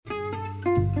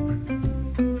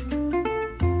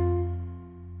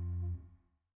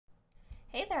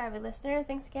avid listeners.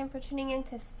 Thanks again for tuning in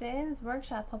to Sin's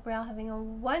Workshop. Hope you're all having a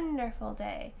wonderful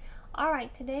day.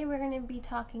 Alright, today we're going to be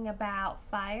talking about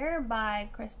Fire by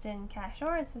Kristin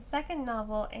Cashore. It's the second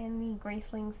novel in the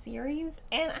Graceling series,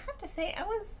 and I have to say I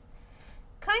was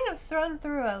kind of thrown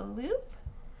through a loop.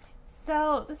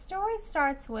 So the story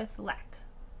starts with Lek,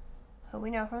 who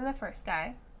we know from the first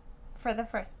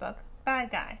book,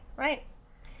 bad guy, right?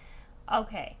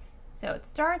 Okay, so it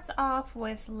starts off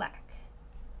with Lek.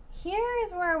 Here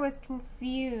is where I was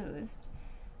confused.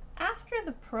 After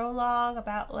the prologue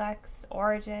about Lek's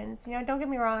origins, don't get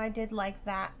me wrong, I did like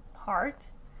that part.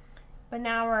 But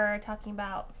now we're talking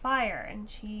about Fire, and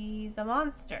she's a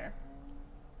monster.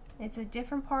 It's a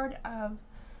different part of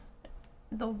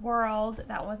the world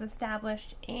that was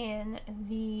established in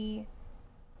the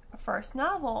first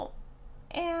novel.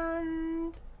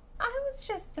 And I was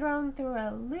just thrown through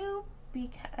a loop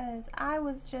because I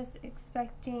was just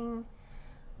expecting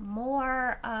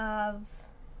more of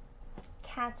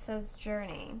Katsa's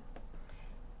journey.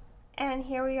 And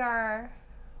here we are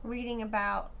reading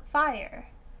about Fire.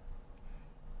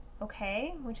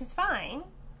 Okay, which is fine.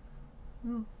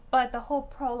 But the whole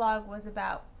prologue was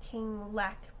about King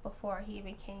Lek before he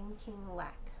became King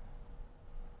Lek.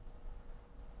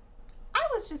 I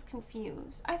was just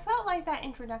confused. I felt like that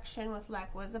introduction with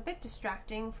Lek was a bit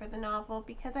distracting for the novel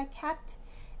because I kept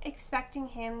expecting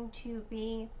him to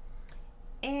be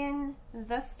in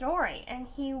the story, and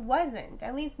he wasn't,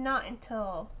 at least not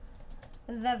until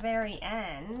the very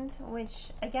end, which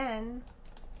again,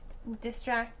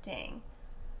 distracting.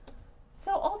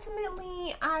 So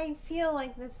ultimately I feel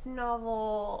like this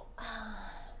novel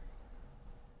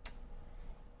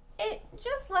it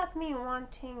just left me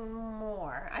wanting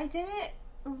more. I didn't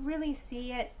really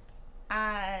see it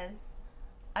as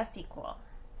a sequel.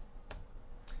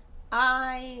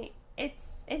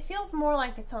 It feels more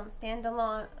like its own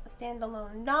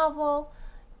standalone novel,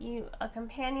 a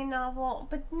companion novel,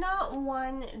 but not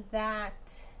one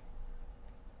that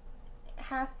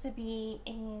has to be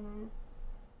in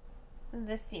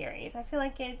the series. I feel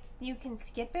like you can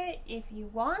skip it if you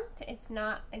want. It's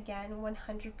not, again,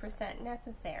 100%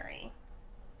 necessary.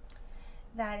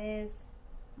 That is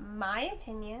my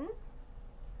opinion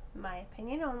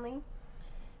only.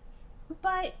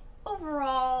 But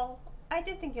overall, I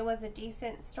did think it was a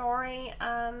decent story.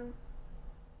 I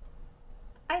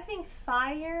think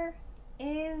Fire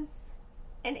is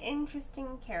an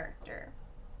interesting character.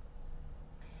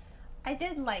 I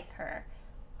did like her.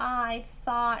 I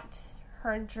thought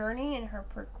her journey and her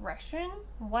progression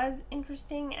was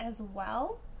interesting as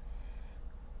well.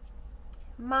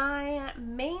 My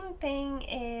main thing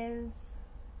is,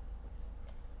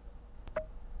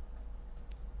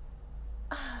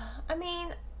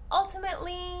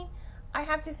 ultimately, I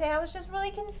have to say I was just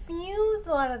really confused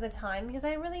a lot of the time because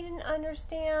I really didn't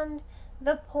understand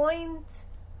the point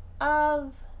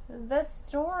of the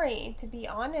story, to be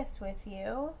honest with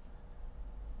you.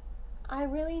 I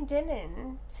really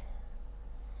didn't.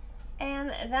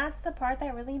 And that's the part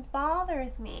that really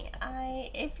bothers me.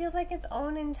 It feels like its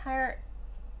own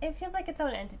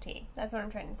entity. That's what I'm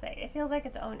trying to say. It feels like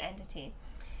its own entity.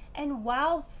 And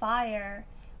while Fire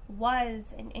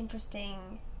was an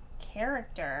interesting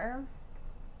character,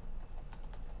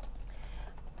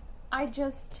 I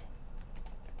just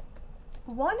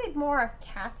wanted more of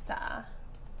Katsa,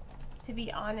 to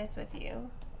be honest with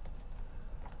you.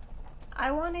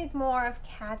 I wanted more of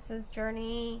Katsa's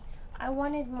journey. I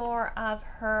wanted more of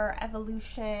her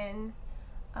evolution.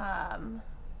 I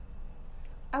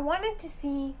wanted to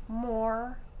see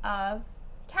more of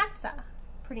Katsa,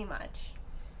 pretty much.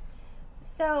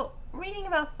 So, reading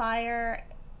about Fire,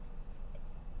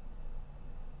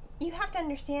 you have to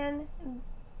understand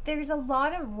there's a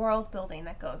lot of world building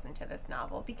that goes into this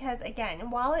novel because, again,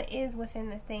 while it is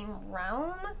within the same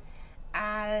realm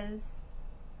as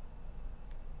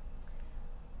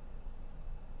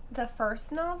the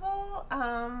first novel,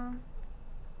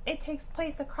 it takes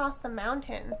place across the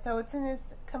mountains, so it's in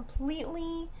this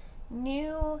completely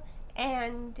new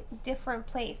and different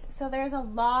place. So there's a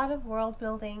lot of world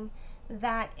building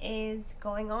that is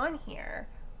going on here.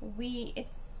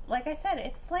 It's like I said,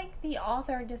 it's like the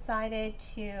author decided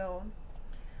to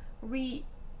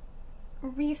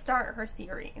restart her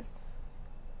series.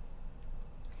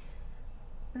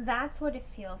 That's what it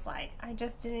feels like. I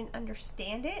just didn't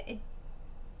understand it. It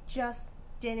just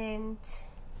didn't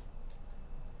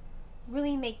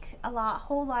really make a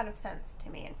whole lot of sense to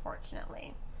me,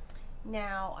 unfortunately.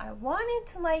 Now, I wanted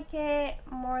to like it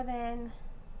more than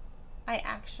I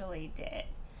actually did.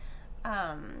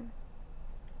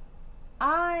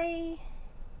 I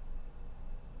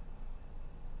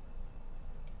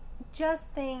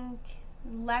just think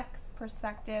Lek's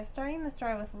perspective, starting the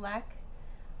story with Lek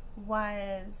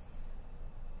was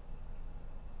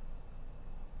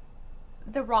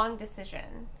the wrong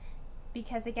decision.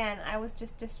 Because again, I was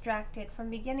just distracted. From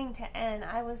beginning to end,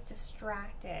 I was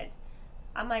distracted.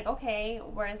 I'm like, okay,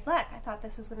 where's Lek? I thought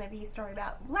this was going to be a story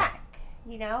about Lek.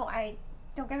 You know,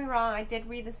 don't get me wrong, I did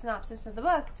read the synopsis of the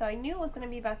book, so I knew it was going to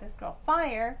be about this girl,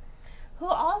 Fire, who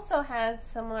also has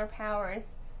similar powers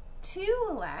to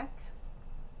Lek.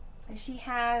 She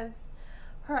has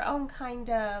her own kind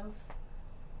of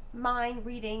mind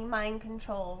reading, mind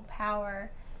control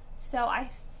power. So I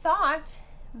thought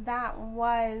that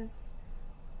was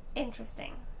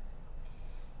interesting.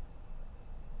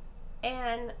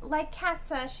 And like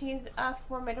Katsa, she's a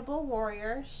formidable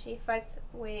warrior. She fights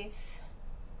with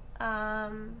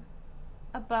a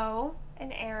bow,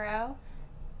 an arrow,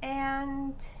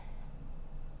 and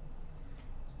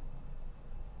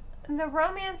the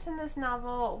romance in this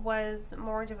novel was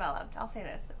more developed. I'll say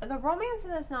this. The romance in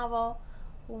this novel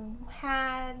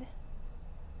had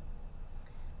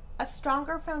a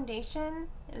stronger foundation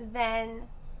than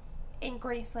in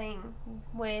Graceling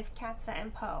with Katsa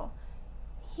and Poe.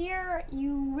 Here,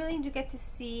 you really do get to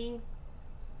see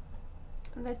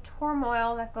the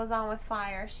turmoil that goes on with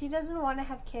Fire. She doesn't want to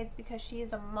have kids because she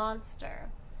is a monster.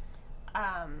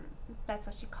 That's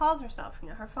what she calls herself. You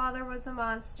know, her father was a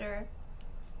monster.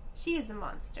 She is a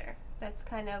monster. That's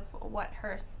kind of what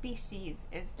her species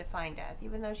is defined as.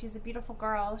 Even though she's a beautiful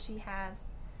girl, she has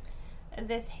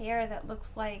this hair that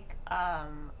looks like that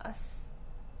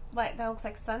looks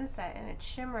like sunset, and it's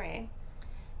shimmery.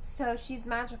 So she's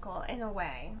magical in a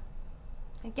way.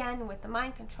 Again, with the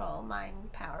mind control,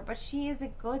 mind power. But she is a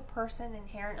good person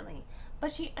inherently.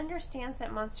 But she understands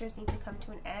that monsters need to come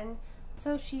to an end.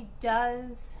 So she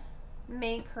does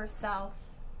make herself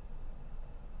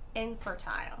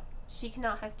infertile. She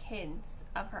cannot have kids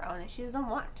of her own, and she doesn't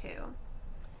want to.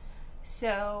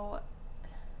 So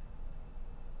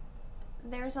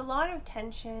there's a lot of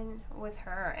tension with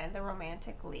her and the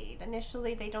romantic lead.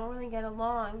 Initially, they don't really get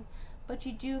along, but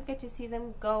you do get to see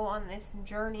them go on this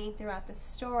journey throughout the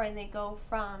story. They go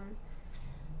from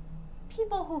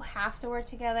people who have to work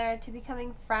together to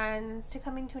becoming friends, to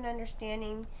coming to an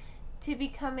understanding, to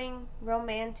becoming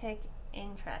romantic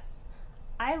interests.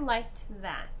 I liked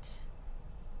that.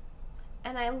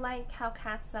 And I like how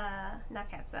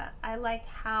I like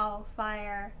how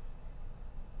Fire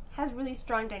has really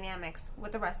strong dynamics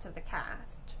with the rest of the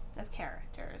cast of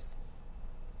characters.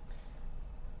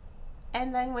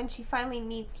 And then when she finally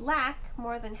meets Lek,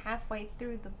 more than halfway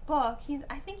through the book,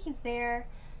 I think he's there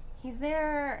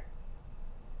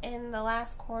in the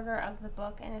last quarter of the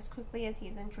book, and as quickly as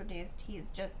he's introduced, he's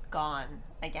just gone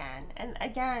again. And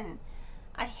again,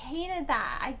 I hated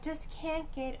that. I just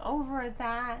can't get over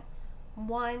that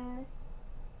one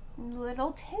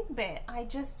little tidbit. I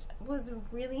just was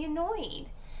really annoyed.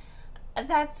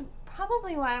 That's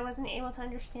probably why I wasn't able to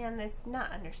understand this.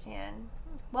 Understand.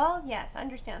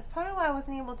 It's probably why I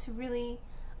wasn't able to really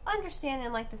understand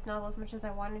and like this novel as much as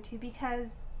I wanted to,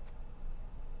 because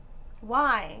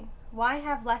why? Why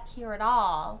have Lek here at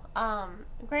all?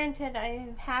 Granted,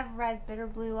 I have read Bitter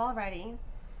Blue already,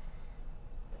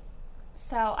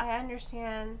 so I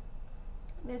understand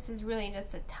this is really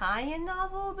just a tie-in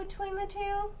novel between the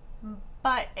two,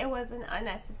 but it was an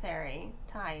unnecessary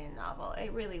tie-in novel.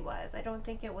 It really was. I don't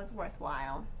think it was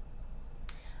worthwhile.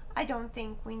 I don't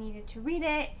think we needed to read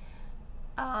it.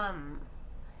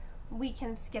 We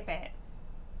can skip it.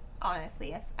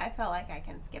 Honestly, I felt like I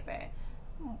can skip it.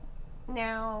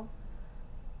 Now,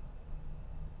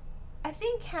 I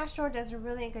think Cashore does a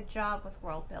really good job with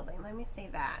world building. Let me say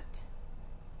that.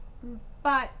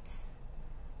 But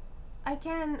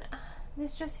again,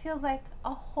 this just feels like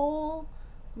a whole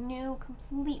new,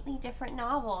 completely different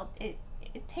novel. It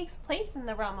takes place in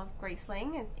the realm of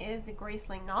Graceling. It is a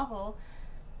Graceling novel,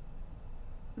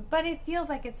 but it feels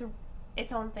like it's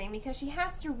its own thing, because she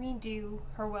has to redo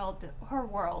her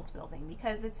world building,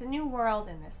 because it's a new world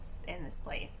in this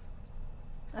place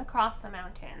across the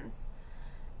mountains.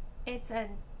 It's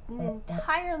an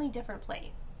entirely different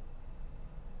place,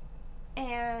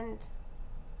 and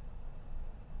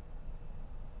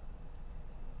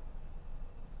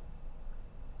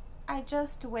I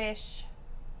just wish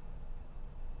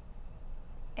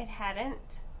it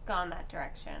hadn't gone that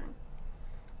direction.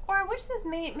 Or I wish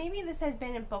maybe this has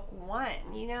been in book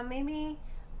 1, you know, maybe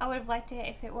I would have liked it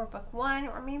if it were book 1,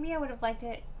 or maybe I would have liked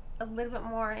it a little bit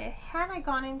more had I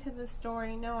gone into the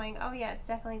story knowing, oh yeah, it's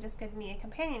definitely just going to be a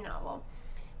companion novel.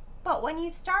 But when you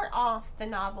start off the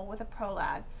novel with a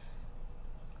prologue,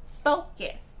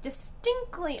 focus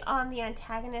distinctly on the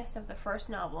antagonist of the first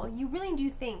novel, you really do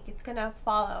think it's going to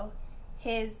follow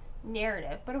his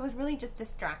narrative, but it was really just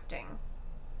distracting.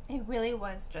 It really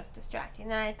was just distracting,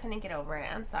 and I couldn't get over it.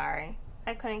 I'm sorry.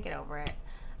 I couldn't get over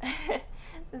it.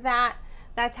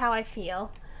 That's how I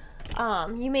feel.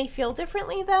 You may feel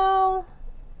differently, though.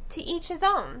 To each his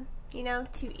own. You know,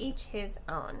 to each his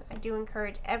own. I do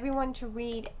encourage everyone to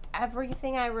read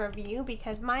everything I review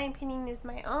because my opinion is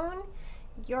my own.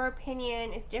 Your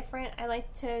opinion is different. I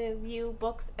like to view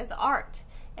books as art,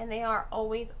 and they are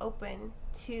always open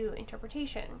to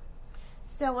interpretation.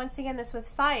 So once again, this was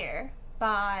Fire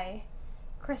by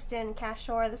Kristin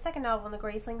Cashore, the second novel in the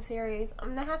Graceling series.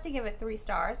 I'm going to have to give it 3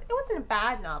 stars. It wasn't a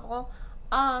bad novel.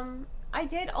 I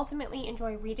did ultimately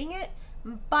enjoy reading it,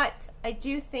 but I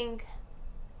do think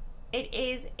it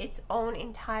is its own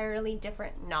entirely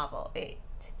different novel. It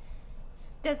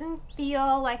doesn't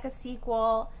feel like a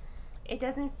sequel. It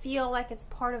doesn't feel like it's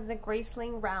part of the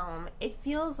Graceling realm. It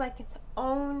feels like its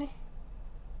own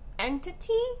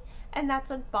entity, and that's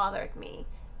what bothered me.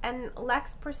 And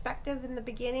Lex's perspective in the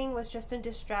beginning was just a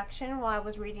distraction while I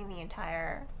was reading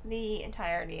the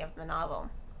entirety of the novel.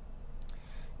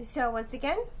 So once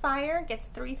again, Fire gets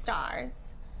 3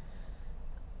 stars.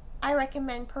 I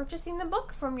recommend purchasing the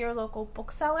book from your local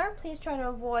bookseller. Please try to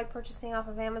avoid purchasing off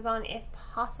of Amazon if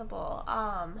possible.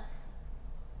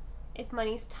 If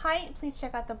money's tight, please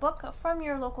check out the book from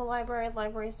your local library.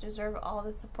 Libraries deserve all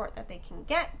the support that they can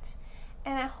get.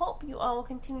 And I hope you all will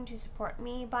continue to support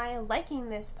me by liking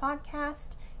this podcast,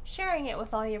 sharing it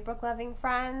with all your book-loving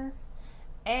friends,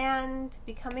 and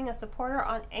becoming a supporter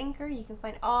on Anchor. You can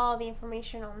find all the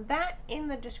information on that in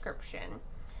the description.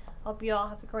 Hope you all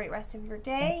have a great rest of your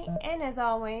day, and as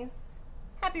always,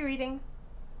 happy reading!